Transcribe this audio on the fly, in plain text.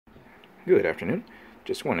Good afternoon.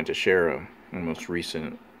 Just wanted to share a most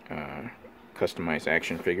recent customized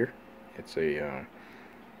action figure. It's the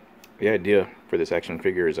idea for this action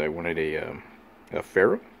figure is I wanted a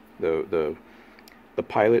Ferro, the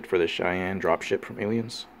pilot for the Cheyenne Dropship from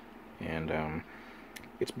Aliens, and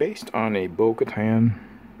it's based on a Bo-Katan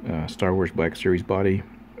Star Wars Black Series body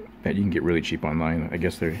that you can get really cheap online. I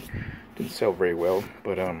guess they didn't sell very well,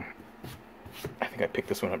 but I think I picked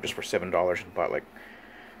this one up just for $7 and bought like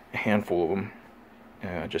a handful of them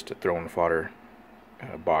just to throw in the fodder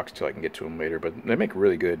box till I can get to them later. But they make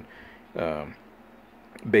really good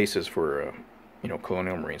bases for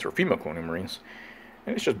Colonial Marines or female Colonial Marines.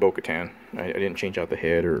 And it's just Bo-Katan. I didn't change out the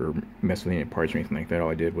head or mess with any parts or anything like that. All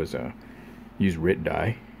I did was use RIT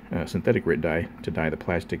dye, synthetic RIT dye, to dye the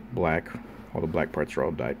plastic black. All the black parts are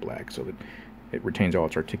all dyed black so that it retains all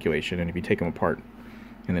its articulation. And if you take them apart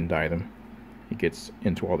and then dye them, it gets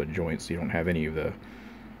into all the joints, so you don't have any of the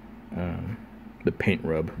paint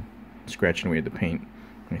rub scratching away at the paint,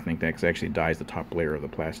 anything like that, because it actually dyes the top layer of the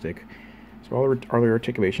plastic. So all the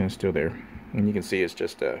articulation is still there, and you can see it's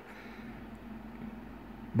just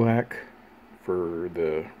black for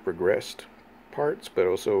the regressed parts, but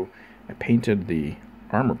also I painted the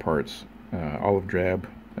armor parts olive drab,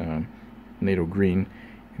 NATO green,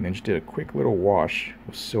 and then just did a quick little wash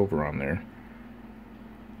of silver on there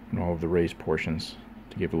and all of the raised portions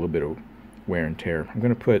to give a little bit of wear and tear. I'm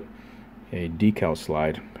going to put a decal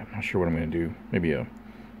slide. I'm not sure what I'm going to do. Maybe a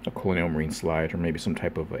Colonial Marine slide, or maybe some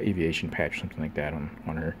type of aviation patch, something like that on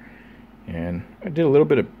her. And I did a little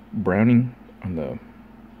bit of browning on the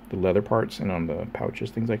leather parts and on the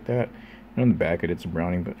pouches, things like that. And on the back I did some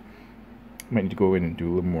browning, but I might need to go in and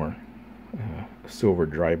do a little more silver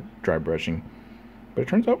dry brushing. But it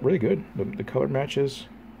turns out really good. The color matches.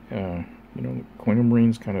 The Colonial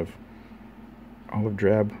Marines kind of olive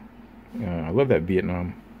drab. I love that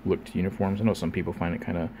Vietnam look to uniforms. I know some people find it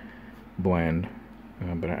kind of bland,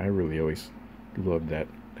 but I really always loved that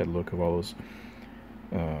look of all those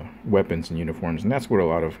weapons and uniforms, and that's what a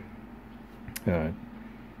lot of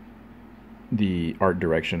the art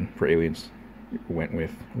direction for Aliens went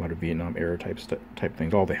with. A lot of Vietnam era type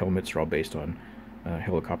things. All the helmets are all based on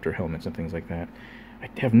helicopter helmets and things like that. I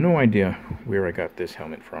have no idea where I got this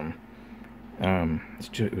helmet from.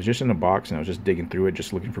 It was just in a box, and I was just digging through it,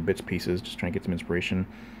 just looking for bits, pieces, just trying to get some inspiration,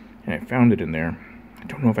 and I found it in there. I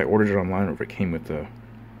don't know if I ordered it online or if it came with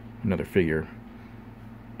another figure,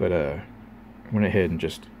 but I went ahead and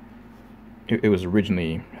just it was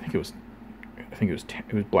originally I think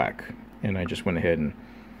it was black, and I just went ahead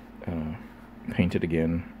and painted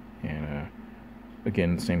again, and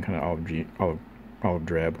again same kind of olive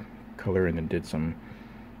drab color, and then did some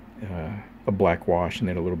a black wash, and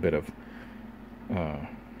then a little bit of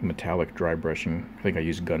metallic dry brushing. I think I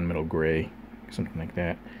used gunmetal gray, something like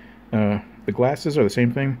that. The glasses are the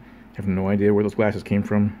same thing. I have no idea where those glasses came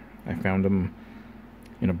from. I found them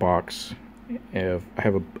in a box. I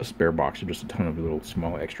have a spare box of just a ton of little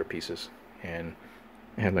small extra pieces, and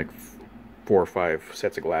I had like 4 or 5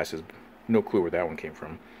 sets of glasses. No clue where that one came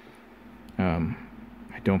from.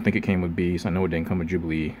 I don't think it came with Bees. I know it didn't come with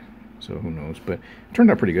Jubilee, so who knows. But it turned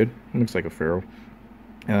out pretty good. It looks like a Ferro.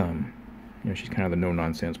 She's kind of the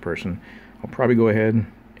no-nonsense person. I'll probably go ahead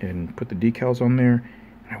and put the decals on there.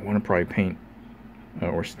 I want to probably paint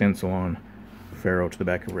or stencil on Ferro to the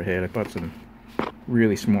back of her head. I bought some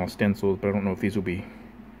really small stencils, but I don't know if these will be...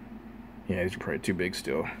 Yeah, these are probably too big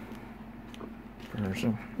still for her,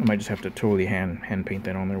 so I might just have to totally hand paint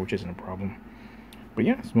that on there, which isn't a problem. But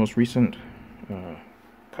yeah, it's the most recent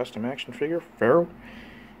custom action figure, Ferro.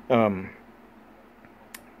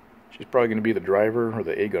 She's probably going to be the driver or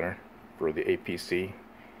the A-gunner for the APC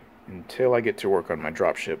until I get to work on my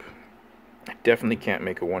dropship. I definitely can't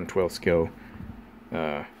make a 1/12 scale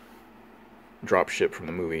dropship from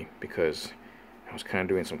the movie, because I was kind of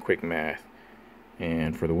doing some quick math,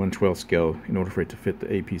 and for the 1/12 scale, in order for it to fit the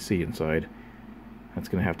APC inside, that's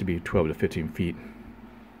going to have to be 12 to 15 feet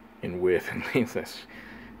in width and length.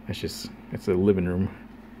 That's a living room.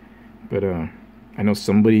 But I know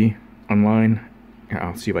somebody online,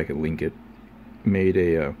 I'll see if I can link it, made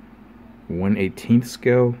a 1/18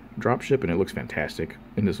 scale dropship, and it looks fantastic.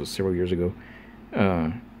 And this was several years ago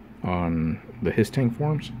on the His Tank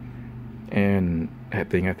forums. And that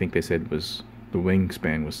thing, I think they said was the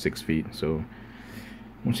wingspan was 6 feet. So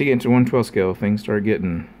once you get into 1/12 scale, things start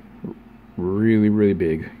getting really, really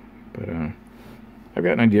big. But I've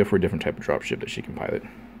got an idea for a different type of dropship that she can pilot.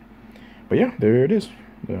 But yeah, there it is.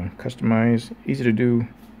 The customized, easy to do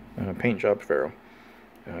paint job Ferro.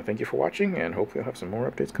 Thank you for watching, and hopefully I'll have some more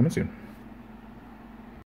updates coming soon.